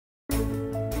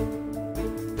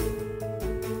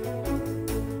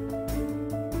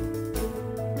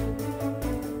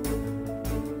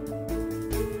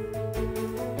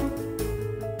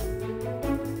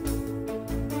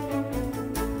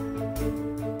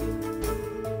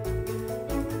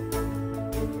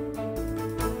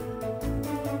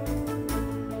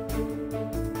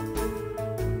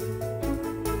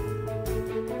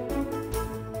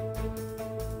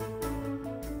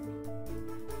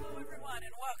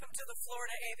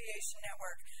Aviation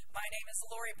Network. My name is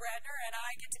Lori Bradner, and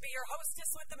I get to be your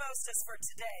hostess with the mostess for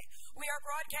today. We are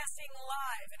broadcasting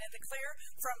live and in the clear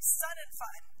from Sun and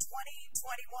Fun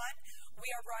 2021.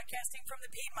 We are broadcasting from the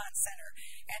Piedmont Center.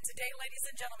 And today, ladies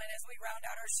and gentlemen, as we round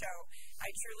out our show,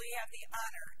 I truly have the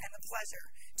honor and the pleasure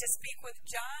to speak with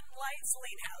John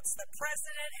Leenhouts, the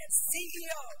president and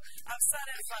CEO of Sun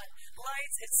and Fun.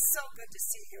 Lights, it's so good to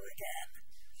see you again.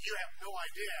 You have no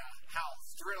idea how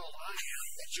thrilled I am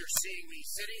that you're seeing me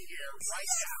sitting here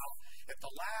right now at the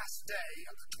last day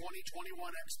of the 2021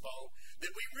 Expo,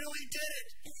 that we really did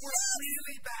it. We're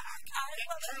really back. It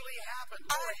truly happened.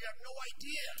 Laura, you have no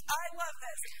idea. I love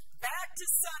this. Back to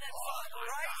Sun and Fun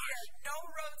right here. No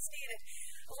roads needed.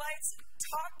 Lights,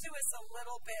 talk to us a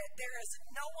little bit. There is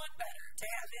no one better to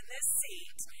have in this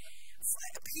seat,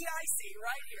 the PIC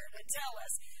right here, to tell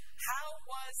us how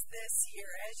was this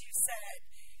year, as you said.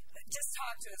 Just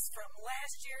talk to us from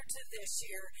last year to this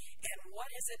year, and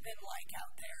what has it been like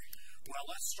out there? Well,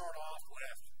 let's start off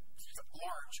with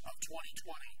March of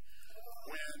 2020,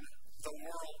 when the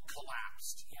world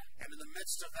collapsed. Yeah. And in the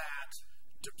midst of that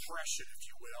depression, if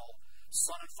you will,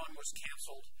 Sun and Fun was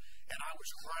canceled, and I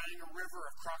was crying a river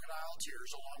of crocodile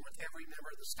tears along with every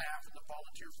member of the staff and the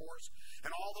volunteer force,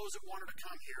 and all those that wanted to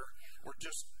come here were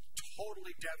just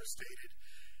totally devastated.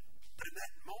 But in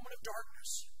that moment of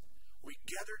darkness, we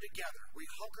gathered together, we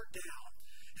hunkered down,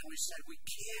 and we said, we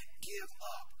can't give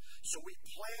up. So we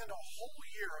planned a whole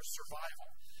year of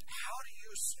survival. How do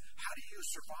you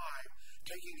survive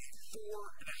taking a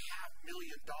 $4.5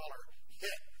 million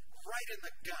hit right in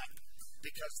the gut?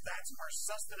 Because that's our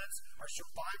sustenance, our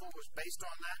survival was based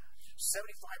on that.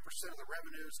 75% of the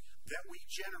revenues that we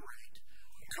generate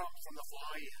come from the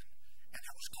fly-in, and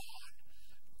that was gone.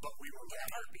 But we were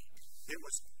ready. It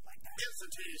was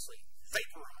instantaneously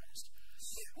vaporized.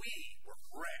 We were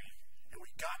ready, and we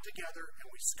got together and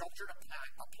we sculptured a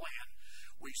plan.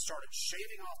 We started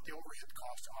shaving off the overhead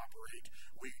cost to operate.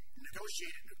 We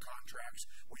negotiated new contracts.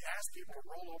 We asked people to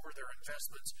roll over their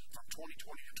investments from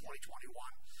 2020 to 2021.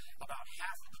 About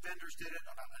half of the vendors did it,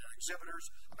 about the exhibitors,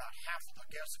 about half of the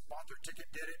guests that bought their ticket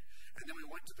did it. And then we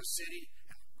went to the city,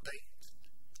 and they,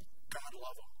 God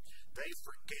love them, they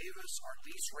forgave us our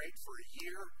lease rate for a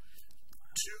year.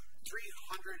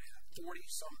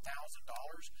 $340-some thousand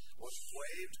was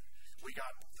waived. We got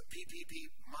the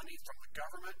PPP money from the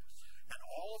government, and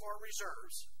all of our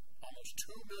reserves, almost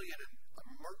 $2 million in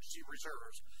emergency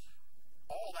reserves,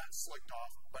 all that slicked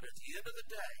off. But at the end of the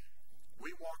day,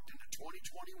 we walked into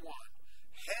 2021,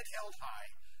 head held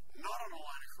high, not on a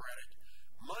line of credit,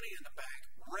 money in the bank,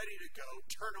 ready to go,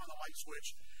 turn on the light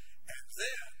switch, and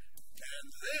then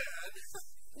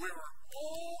we were,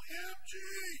 OMG,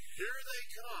 here they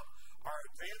come. Our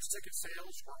advanced ticket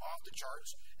sales were off the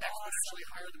charts, exponentially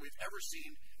higher than we've ever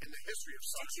seen in the history of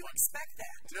Sun. Did you expect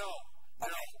that? No.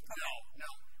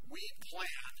 We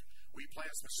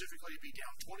planned specifically to be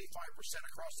down 25%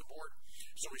 across the board.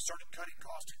 So we started cutting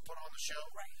costs to put on the show.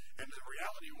 Right. And the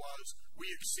reality was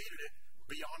we exceeded it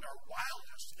beyond our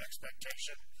wildest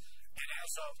expectation. And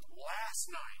as of last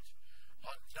night,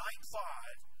 on night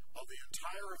 5 of the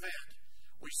entire event,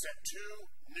 we set 2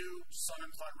 new Sun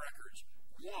and Fun records.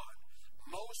 One,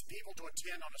 most people to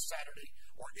attend on a Saturday,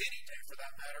 or any day for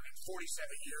that matter, in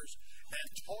 47 years, and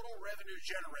total revenue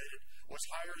generated was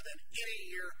higher than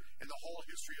any year in the whole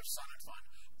history of Sun and Fun.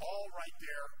 All right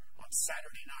there on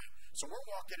Saturday night. So we're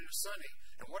walking into Sunday,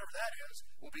 and whatever that is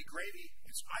will be gravy.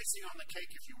 It's icing on the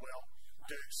cake, if you will,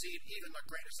 to exceed even the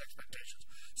greatest expectations.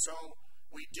 So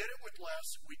we did it with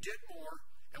less, we did more,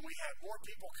 and we had more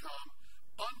people come.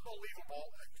 Unbelievable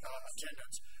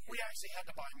attendance. We actually had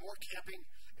to buy more camping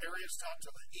areas down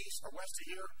to the east or west of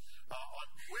here. On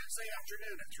Wednesday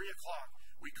afternoon at 3 o'clock,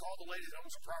 we called the lady that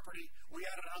owns the property. We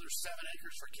added another 7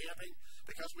 acres for camping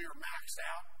because we were maxed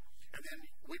out. And then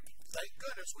thank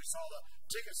goodness, we saw the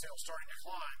ticket sales starting to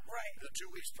climb. Right. The 2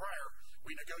 weeks prior,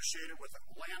 we negotiated with the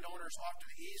landowners off to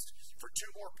the east for 2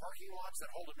 more parking lots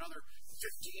that hold another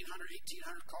 1,500,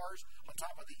 1,800 cars on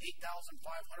top of the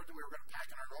 8,500 that we were going to pack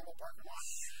in our normal parking lot.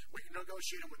 We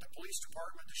negotiated with the police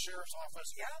department, the sheriff's office,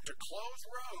 to close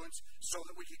roads so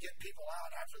that we could get people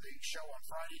out after the show on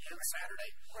Friday and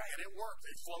Saturday. And it worked.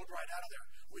 They flowed right out of there.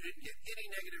 We didn't get any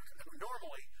negative.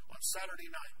 Normally, on Saturday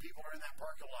night, people are in that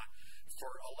parking lot for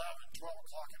 11, 12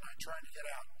 o'clock at night trying to get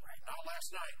out. Not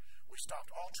last night. We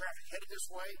stopped all traffic headed this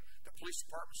way. The police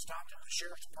department stopped it. The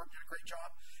sheriff's department did a great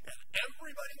job. And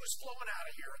everybody was flowing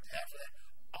out of here after that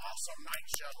awesome night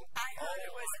show. I heard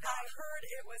it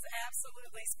was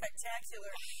absolutely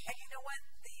spectacular. And you know what?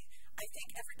 I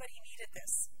think everybody needed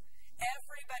this.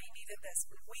 Everybody needed this.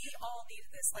 We all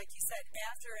needed this, like you said,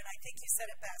 after, and I think you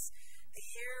said it best, the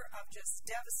year of just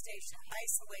devastation,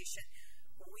 isolation.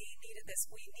 We needed this.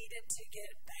 We needed to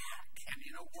get it back. And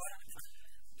you know what?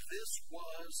 This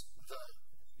was the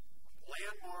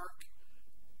landmark,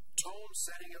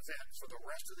 tone-setting event for the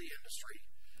rest of the industry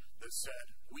that said,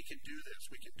 we can do this.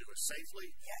 We can do it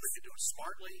safely. We can do it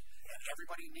smartly. And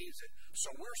everybody needs it.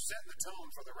 So we're setting the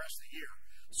tone for the rest of the year.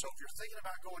 So if you're thinking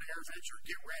about going to AirVenture,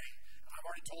 get ready. I've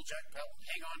already told Jack Pell,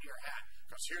 hang on to your hat,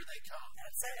 because here they come.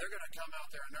 That's it. They're going to come out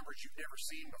there in numbers you've never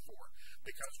seen before,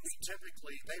 because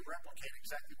they replicate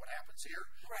exactly what happens here,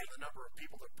 and the number of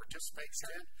people that participate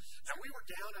in. Now, we were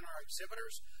down in our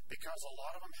exhibitors because a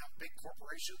lot of them have big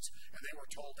corporations, and they were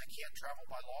told they can't travel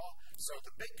by law. So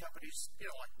the big companies,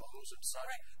 like Bose and such,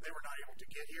 they were not able to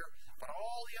get here, but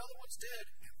all the other ones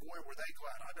did, and boy, were they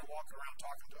glad. I've been walking around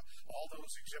talking to all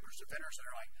those exhibitors and vendors, and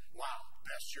they're like, wow,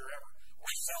 best year ever.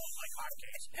 We're selling like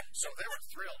hotcakes. So they were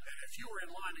thrilled. And if you were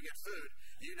in line to get food,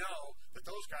 you know that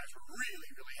those guys were really,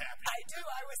 really happy. I do.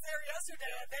 I was there yesterday,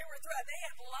 and they were thrilled. They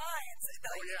had lines.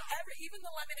 Even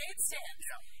the lemonade stands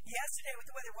yesterday with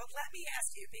the weather. Well, let me ask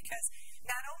you, because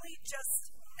not only just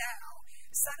now,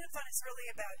 Sun and Fun is really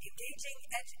about engaging,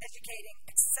 educating,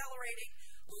 accelerating,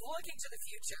 looking to the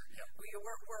future.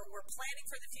 We're planning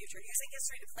for the future, using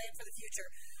history to plan for the future.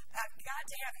 I've got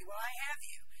to have you. Well, I have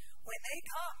you. When they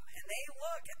come and they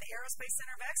look at the Aerospace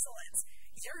Center of Excellence,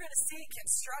 you're going to see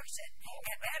construction,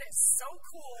 and that is so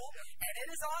cool, and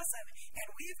it is awesome. And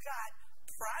we've got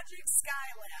Project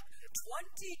Skylab,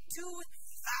 22,000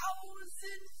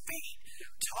 feet.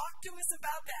 Talk to us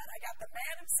about that. I got the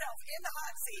man himself in the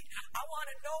hot seat. I want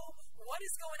to know what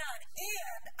is going on.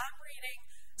 And I'm reading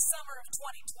summer of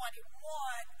 2021,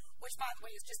 which, by the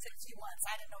way, is just in a few months.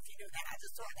 I didn't know if you knew that. I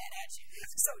just threw that at you.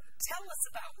 So tell us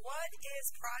about what is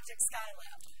Project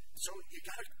Skylab. So you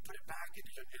got to put it back in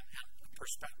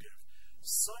perspective.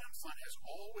 Sun and Fun has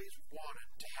always wanted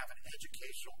to have an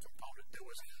educational component that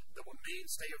was the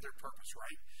mainstay of their purpose,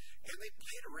 right? And they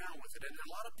played around with it, and a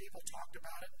lot of people talked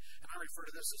about it, and I refer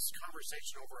to this as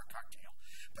conversation over a cocktail,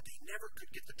 but they never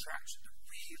could get the traction to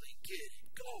really get it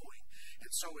going. And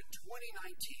so in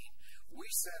 2019, we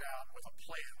set out with a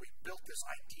plan. We built this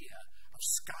idea of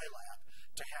Skylab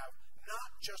to have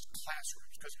not just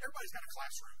classrooms, because everybody's got a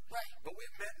classroom, but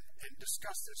we've met and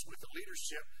discussed this with the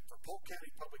leadership for Polk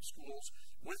County Public Schools,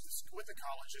 with the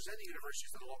colleges and the universities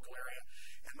in the local area,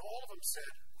 and all of them said,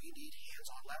 we need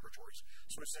hands-on laboratories.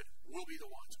 So we said, we'll be the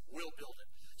ones, we'll build it.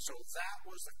 So that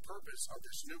was the purpose of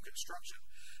this new construction.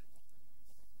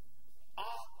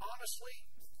 Honestly,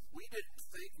 we didn't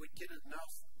think we'd get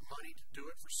enough money to do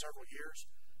it for several years.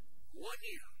 One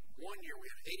year, we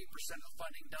had 80% of the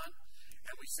funding done.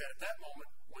 And we said at that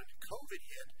moment, when COVID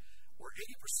hit, we're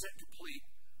 80% complete.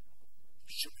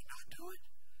 Should we not do it?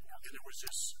 And there was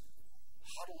this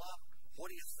huddle up.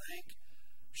 What do you think?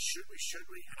 Should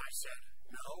we? And I said,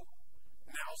 no,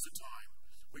 now's the time.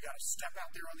 We got to step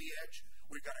out there on the edge.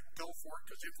 We've got to go for it,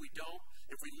 because if we don't,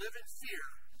 if we live in fear,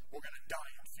 we're going to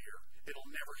die in fear.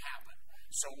 It'll never happen.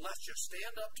 So let's just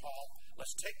stand up tall.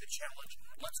 Let's take the challenge.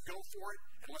 Let's go for it,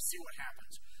 and let's see what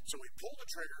happens. So we pulled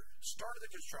the trigger, started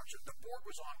the construction. The board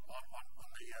was on the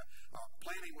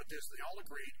planning with this. They all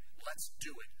agreed, let's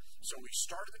do it. So we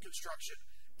started the construction,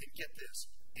 and get this,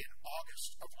 in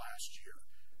August of last year.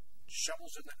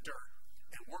 Shovels in the dirt.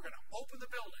 And we're going to open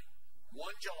the building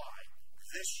 1 July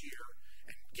this year.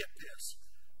 And get this,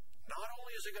 not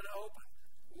only is it going to open,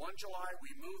 1 July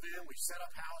we move in, we set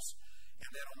up house, and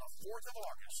then on the 4th of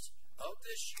August of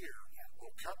this year,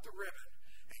 we'll cut the ribbon.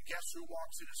 And guess who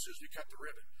walks in as soon as we cut the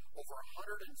ribbon? Over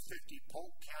 150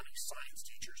 Polk County science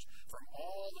teachers from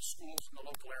all the schools in the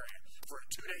local area for a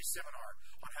 2-day seminar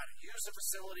on how to use the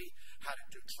facility, how to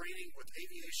do training with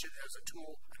aviation as a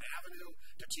tool, an avenue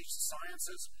to teach the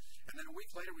sciences. And then a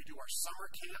week later, we do our summer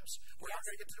camps. We're not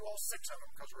going to get to do all 6 of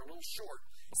them because we're a little short.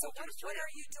 So what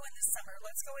are you doing this summer?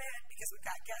 Let's go ahead, because we've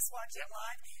got guests watching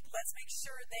live. Let's make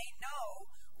sure they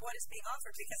know what is being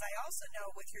offered, because I also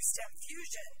know with your STEM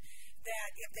Fusion that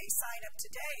if they sign up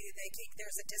today,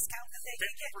 there's a discount that they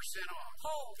can get. 50% off.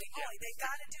 Holy moly, they've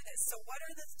got to do this. So what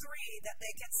are the 3 that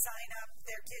they can sign up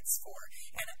their kids for?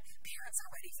 And parents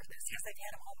are ready for this because they've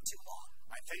had them home too long.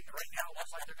 I think right now it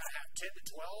looks like they're going to have 10 to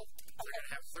 12, they're going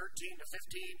to have 13 to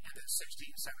 15, and then 16,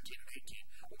 17, and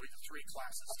 18 will be the 3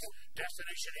 classes. Okay.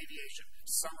 Destination Aviation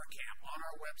Summer Camp on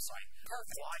our website.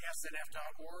 Perfect.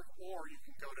 flysnf.org, or you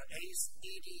can go to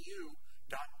aceedu.aero.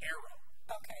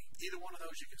 Okay. Either one of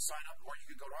those you can sign up, or you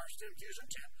can go to our Student Fusion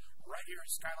tent right here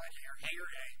at Skyline Hangar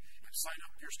A and sign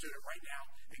up your student right now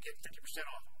and get 50%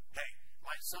 off. Hey,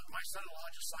 my son-in-law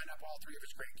just signed up all 3 of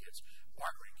his grandkids.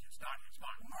 Our grandkids, not his,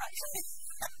 mine. Right.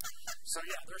 So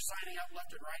yeah, they're signing up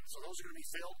left and right. So those are going to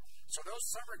be filled. So those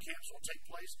summer camps will take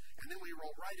place, and then we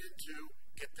roll right into,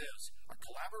 get this, a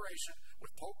collaboration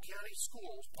with Polk County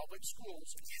Schools, public schools.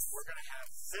 Yes. We're going to have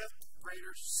 5th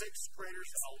graders, 6th graders,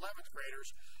 and 11th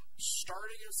graders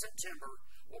starting in September.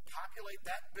 Will populate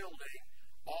that building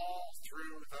all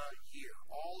through the year,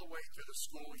 all the way through the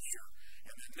school year.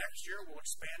 And then next year we'll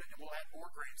expand it and we'll add more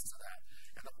grades to that.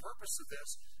 And the purpose of this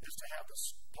is to have the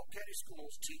Polk County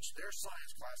schools teach their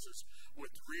science classes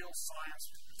with real science,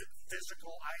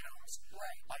 physical items,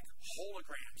 right, like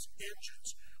holograms, engines.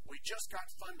 We just got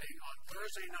funding on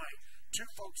Thursday night. 2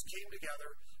 folks came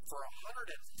together for a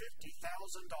 $150,000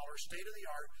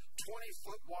 state-of-the-art,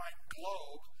 20-foot wide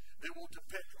globe that will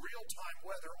depict real-time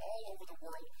weather all over the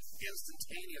world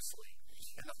instantaneously.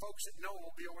 And the folks that know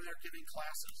will be over there giving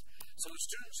classes. So the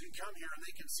students can come here and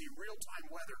they can see real-time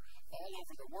weather all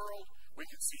over the world. We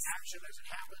can see action as it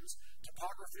happens.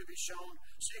 Topography will be shown.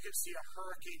 So you can see a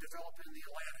hurricane developing in the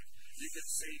Atlantic. You can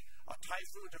see a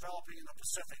typhoon developing in the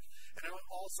Pacific. And then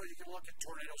also you can look at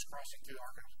tornadoes crossing through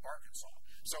Arkansas.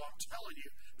 So I'm telling you,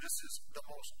 this is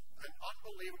an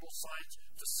unbelievable science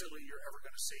facility you're ever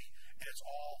going to see. And it's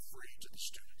all free to the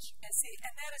students.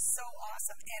 And that is so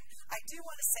awesome. And I do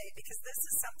want to say, because this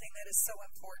is something that is so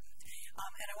important,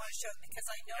 and I want to show, because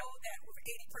I know that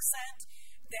 80%,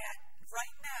 that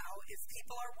right now, if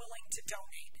people are willing to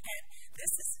donate, and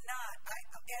this is not,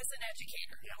 as an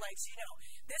educator, like you know,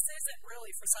 this isn't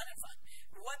really for Sun and Fun.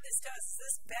 What this does is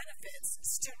this benefits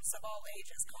students of all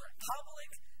ages,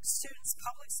 public students,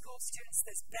 public school students.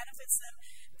 This benefits them.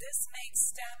 This makes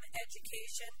STEM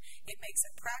education. It makes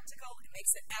it practical. It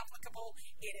makes it applicable.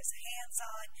 It is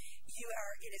hands-on.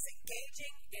 It is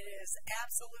engaging. It is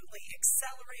absolutely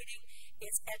accelerating.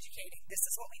 It's educating. This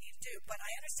is what we need to do. But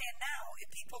I understand now, if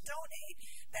people donate,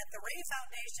 that the Ray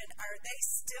Foundation, are they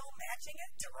still matching it?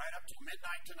 Right up to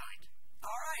midnight tonight.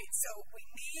 All right, so we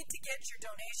need to get your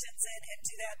donations in and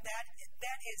do that.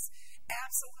 That is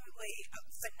absolutely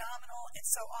phenomenal and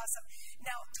so awesome.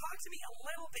 Now, talk to me a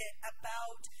little bit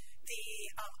about the,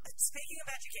 speaking of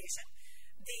education,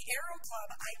 the Aero Club.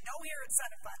 I know here at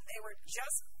Sun and Fun, they were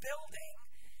just building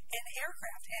an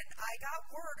aircraft, and I got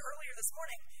word earlier this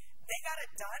morning, they got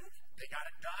it done? They got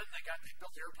it done. They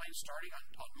built the airplane starting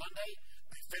on Monday.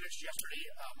 They finished yesterday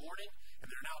morning, and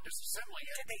they're now disassembling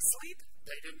it. Did they sleep?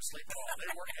 They didn't sleep at all.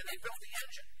 And they built the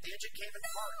engine. The engine came in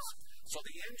parts. So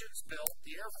the engine's built,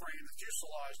 the airframe, the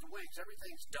fuselage, the wings,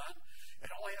 everything's done. And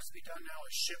all that has to be done now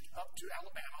is shipped up to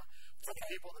Alabama for the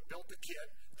people that built the kit.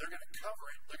 They're going to cover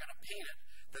it. They're going to paint it.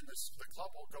 Then the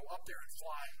club will go up there and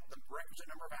fly the requisite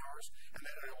number of hours, and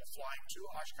then it will fly to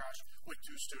Oshkosh with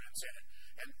 2 students in it.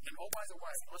 And oh, by the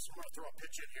way, listen, I'm going to throw a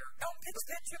pitch in here. Oh,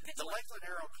 pitch. The Lakeland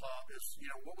Aero Club is,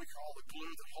 what we call the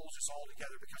glue that holds us all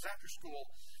together, because after school,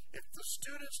 if the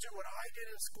students do what I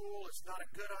did in school, it's not a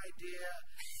good idea.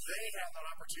 They have an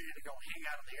opportunity to go hang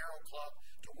out in the Aero Club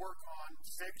to work on,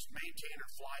 fix, maintain, or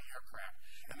fly aircraft.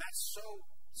 And that's so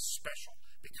special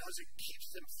because it keeps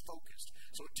them focused.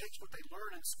 So it takes what they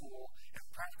learn in school and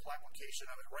practical application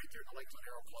of it right there in the Lakeland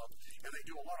Aero Club. And they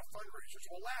do a lot of fundraisers.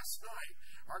 Well, last night,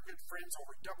 our good friends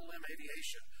over at Double M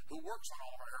Aviation, who works on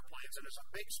all of our airplanes and is a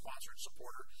big sponsor and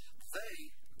supporter,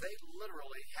 they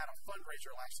literally had a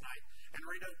fundraiser last night and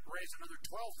raised another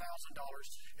 $12,000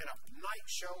 in a night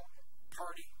show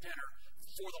party dinner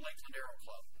for the Lakeland Aero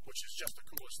Club, which is just the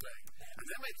coolest thing. And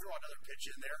then they throw another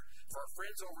pitch in there for our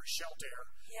friends over at Sheltair.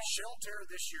 Yes. Sheltair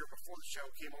this year, before the show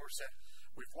came over, said,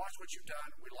 we've watched what you've done.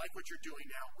 We like what you're doing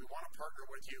now. We want to partner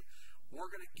with you. We're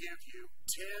going to give you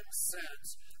 10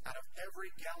 cents out of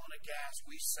every gallon of gas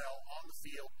we sell on the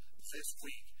field this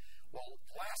week. Well,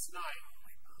 last night,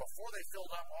 before they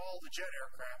filled up all the jet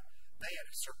aircraft, they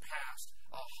had surpassed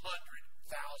 100,000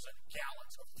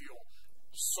 gallons of fuel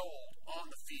sold on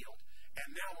the field. And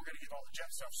now we're going to get all the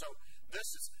jet stuff. So this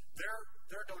is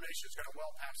their donation is going to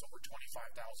well pass over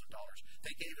 $25,000.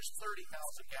 They gave us 30,000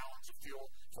 gallons of fuel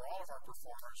for all of our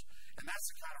performers, and that's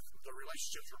the kind of the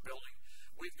relationships we're building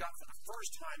we've got, for the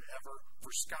first time ever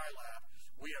for Skylab,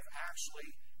 we have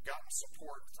actually gotten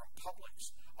support from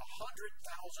Publix, a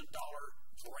 $100,000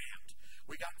 grant.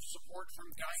 We got support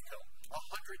from Geico, a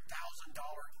 $100,000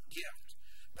 gift.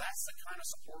 That's the kind of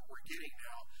support we're getting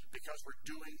now because we're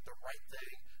doing the right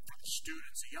thing for the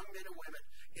students, the young men and women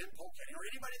in Polk County, or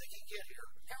anybody that can get here,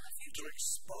 to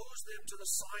expose them to the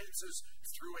sciences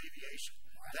through aviation.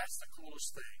 Right. That's the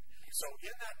coolest thing. So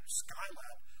in that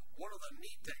Skylab, one of the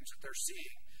neat things that they're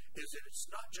seeing is that it's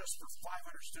not just for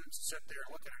 500 students to sit there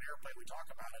and look at an airplane, we talk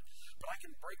about it, but I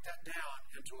can break that down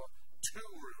into 2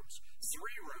 rooms, 3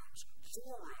 rooms,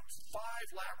 4 rooms, 5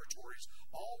 laboratories,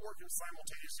 all working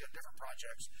simultaneously on different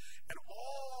projects. And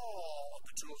all of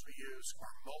the tools we use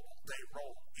are mobile. They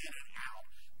roll in and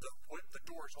out. The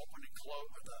doors open and close.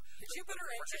 The Jupiter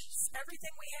engines, everything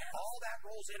we have. All that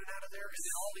rolls in and out of there, and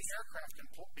then all the aircraft can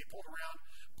be pulled around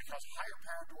because higher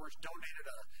power doors donated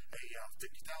a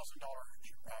 $50,000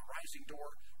 rising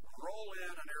door. Roll in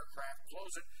an aircraft,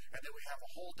 close it, and then we have a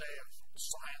whole day of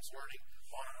science learning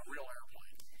on a real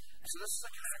airplane. So this is the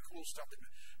kind of cool stuff that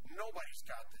nobody's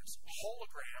got this.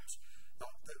 Holograms, the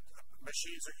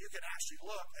machines that you can actually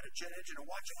look at a jet engine and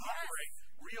watch it operate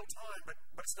real time, but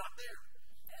it's not there.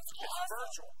 It's awesome.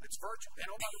 Virtual. It's virtual. And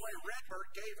oh, by the way, Redbird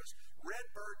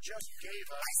just gave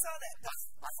us. I saw that.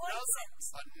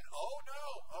 Oh no.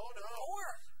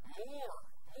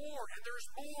 More. And there's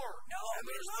more. No, and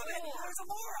we love it. There's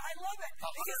more. I love it.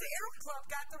 Because the Aero Club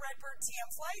got the Redbird TM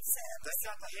flight sim. They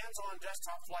got the hands-on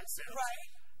desktop flight sims. Right.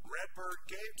 Redbird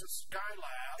gave to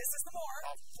Skylab. This is the more.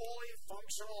 A fully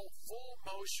functional, full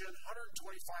motion,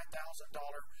 $125,000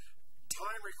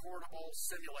 time recordable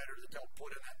simulator that they'll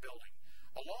put in that building.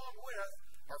 Along with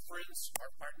our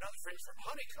another friends from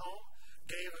Honeycomb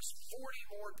gave us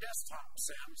 40 more desktop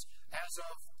sims as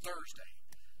of Thursday.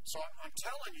 So I'm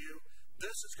telling you,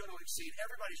 this is going to exceed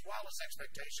everybody's wildest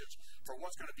expectations for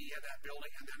what's going to be in that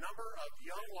building, and the number of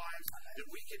young lives that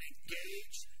we can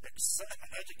engage,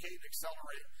 educate, and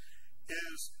accelerate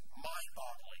is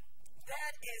mind-boggling.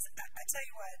 That is, I tell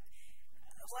you what,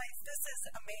 this is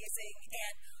amazing,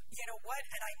 and you know what,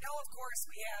 and I know, of course,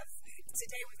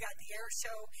 today we've got the air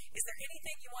show. Is there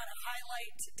anything you want to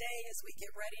highlight today as we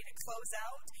get ready to close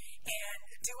out and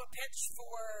do a pitch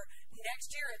for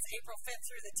next year? It's April 5th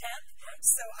through the 10th,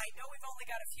 so I know we've only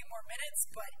got a few more minutes,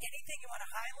 but anything you want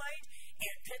to highlight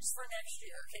and pitch for next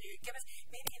year? Can you give us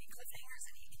maybe any cliffhangers?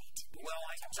 Well,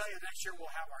 I can tell you next year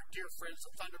we'll have our dear friends,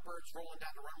 the Thunderbirds, rolling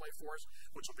down the runway for us,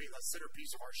 which will be the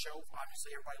centerpiece of our show.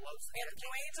 Obviously, everybody loves the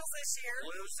Blue Angels this year.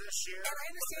 Blues this year. And I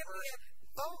understand we have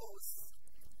both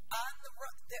on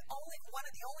one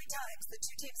of the only times the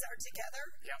 2 teams are together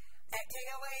at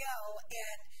KLAL,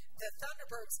 and the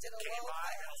Thunderbirds did a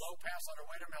low pass on their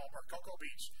way to Melbourne, Cocoa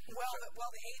Beach. Well,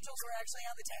 the Angels were actually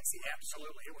on the taxi.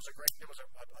 Absolutely. It was a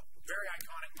very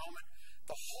iconic moment.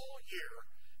 The whole year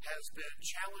has been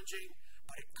challenging,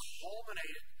 but it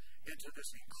culminated into this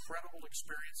incredible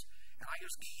experience. And I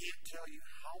just can't tell you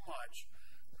how much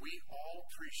we all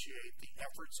appreciate the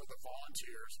efforts of the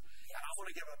volunteers. Yes. And I want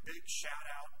to give a big shout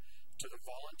out to the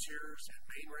volunteers at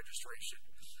main registration,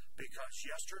 because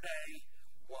yesterday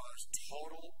was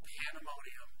total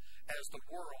pandemonium as the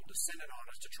world descended on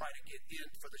us to try to get in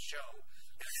for the show,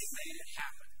 and they made it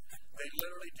happen. They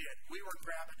literally did. We were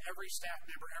grabbing every staff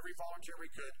member, every volunteer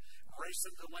we could,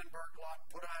 racing to the Lindbergh lot,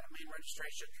 put out a main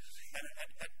registration. And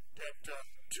at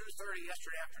 2:30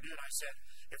 yesterday afternoon, I said,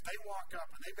 if they walk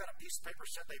up and they've got a piece of paper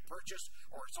said they purchased,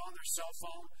 or it's on their cell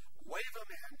phone, wave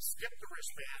them in, skip the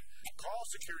wristband, call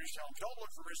security, tell them, don't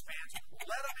look for wristbands,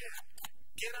 let them in,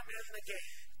 get them in the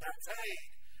gate. They're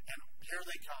paid. And here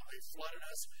they come. They flooded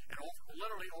us and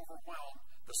literally overwhelmed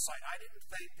the site. I didn't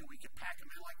think that we could pack them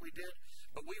in like we did,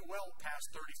 but we well passed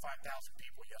 35,000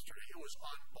 people yesterday. It was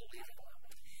unbelievable.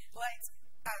 Well,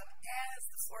 as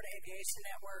the Florida Aviation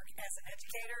Network, as an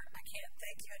educator, I can't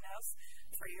thank you enough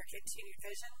for your continued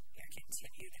vision, your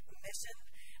continued mission.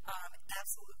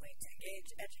 Absolutely, to engage,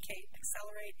 educate,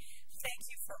 accelerate. Thank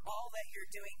you for all that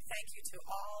you're doing. Thank you to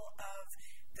all of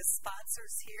the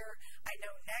sponsors here. I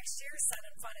know next year, Sun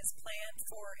and Fun is planned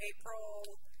for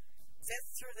April 5th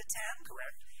through the 10th.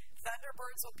 Correct.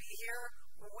 Thunderbirds will be here.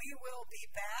 We will be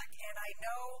back, and I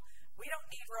know we don't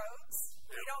need roads.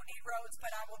 We don't need roads,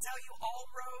 but I will tell you, all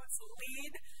roads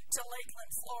lead to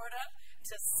Lakeland, Florida,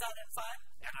 to Sun and Fun.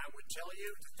 And I would tell you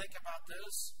to think about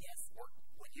this. Yes.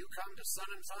 When you come to Sun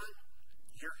and Fun,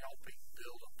 you're helping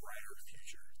build a brighter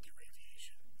future through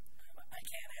aviation. I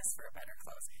can't ask for a better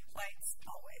close. Lights,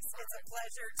 always. It's a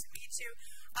pleasure to meet you.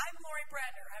 I'm Lori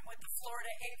Bradner. I'm with the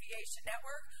Florida Aviation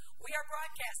Network. We are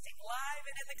broadcasting live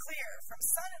and in the clear from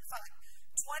Sun and Fun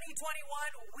 2021,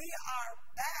 we are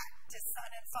back to Sun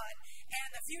and Fun. And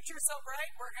the future's so bright,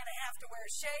 we're going to have to wear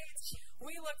shades.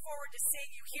 We look forward to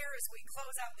seeing you here as we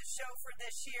close out the show for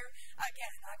this year.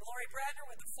 Again, I'm Lori Bradner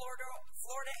with the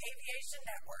Florida Aviation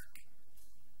Network.